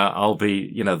 and I'll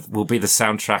be, will be the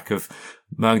soundtrack of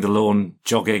mowing the lawn,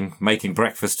 jogging, making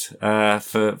breakfast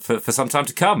for some time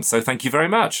to come. So thank you very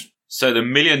much. So the $1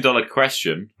 million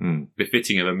question,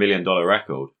 befitting of a $1 million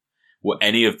record, will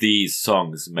any of these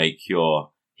songs make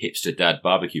your hipster dad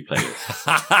barbecue playlist?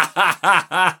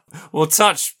 Well,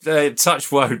 touch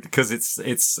won't, because it's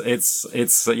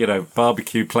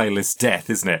barbecue playlist death,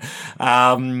 isn't it?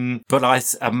 But I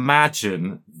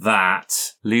imagine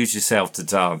that Lose Yourself to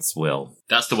Dance will.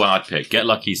 That's the one I'd pick. Get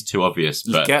Lucky's too obvious,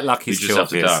 but Get Lucky's too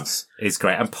obvious. To dance is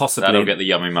great, and possibly that'll get the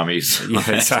yummy mummies.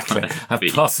 Yeah, exactly. And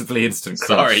possibly Instant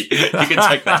Crush. Sorry, you can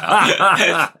take that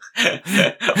out.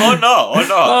 Oh no,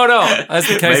 as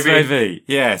the case may be.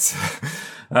 Yes.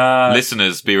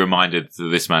 Listeners, be reminded that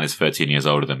this man is 13 years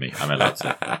older than me. I'm allowed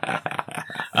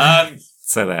to.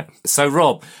 So there. So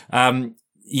Rob,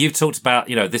 you've talked about,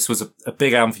 this was a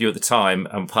big album for you at the time,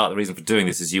 and part of the reason for doing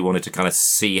this is you wanted to kind of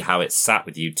see how it sat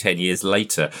with you 10 years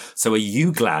later. So are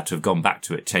you glad to have gone back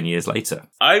to it 10 years later?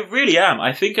 I really am.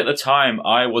 I think at the time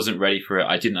I wasn't ready for it.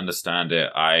 I didn't understand it.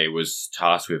 I was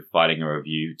tasked with filing a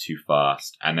review too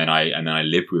fast, and then I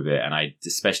lived with it, and I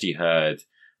especially heard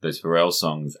those Pharrell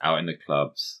songs out in the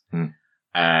clubs.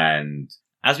 And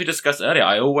as we discussed earlier,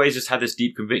 I always just had this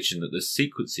deep conviction that the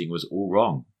sequencing was all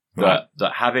wrong. Right.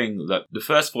 That having the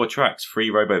first 4 tracks, 3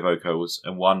 robo vocals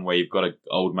and 1 where you've got an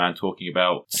old man talking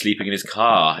about sleeping in his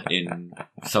car in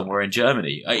somewhere in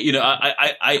Germany.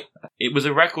 It was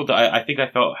a record that I think I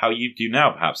felt how you do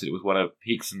now, perhaps. It was one of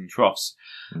peaks and troughs.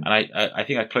 And I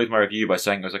think I closed my review by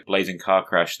saying it was a blazing car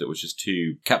crash that was just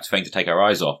too captivating to take our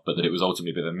eyes off, but that it was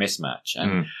ultimately a bit of a mismatch.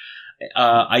 And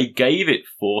I gave it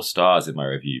 4 stars in my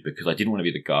review because I didn't want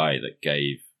to be the guy that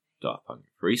gave Daft Punk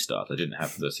 3 stars. I didn't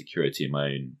have the security in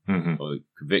my own or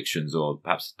convictions, or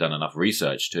perhaps done enough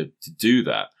research to do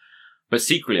that. But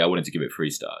secretly, I wanted to give it 3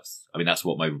 stars. I mean, that's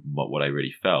what I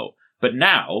really felt. But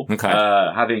now,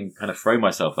 having kind of thrown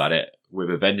myself at it with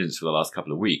a vengeance for the last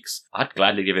couple of weeks, I'd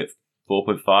gladly give it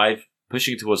 4.5,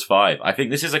 pushing towards 5. I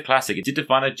think this is a classic. It did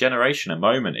define a generation, a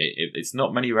moment. It's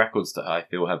not many records that I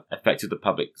feel have affected the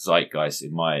public zeitgeist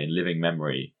in my living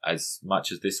memory as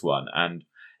much as this one. And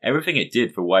everything it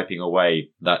did for wiping away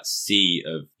that sea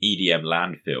of EDM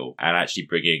landfill and actually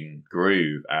bringing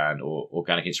groove and or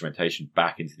organic instrumentation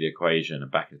back into the equation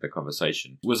and back into the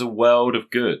conversation was a world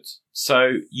of good.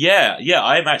 So yeah,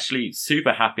 I'm actually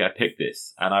super happy I picked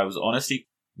this, and I was honestly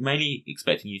mainly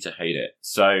expecting you to hate it.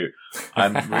 So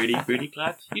I'm really, really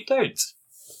glad you don't.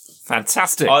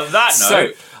 Fantastic. On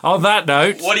that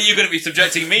note, what are you going to be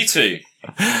subjecting me to?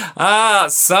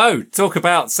 So talk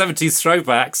about 70s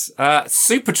throwbacks.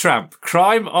 Supertramp,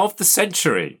 Crime of the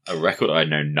Century. A record I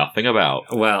know nothing about.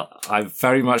 Well, I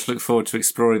very much look forward to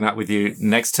exploring that with you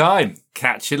next time.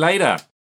 Catch you later.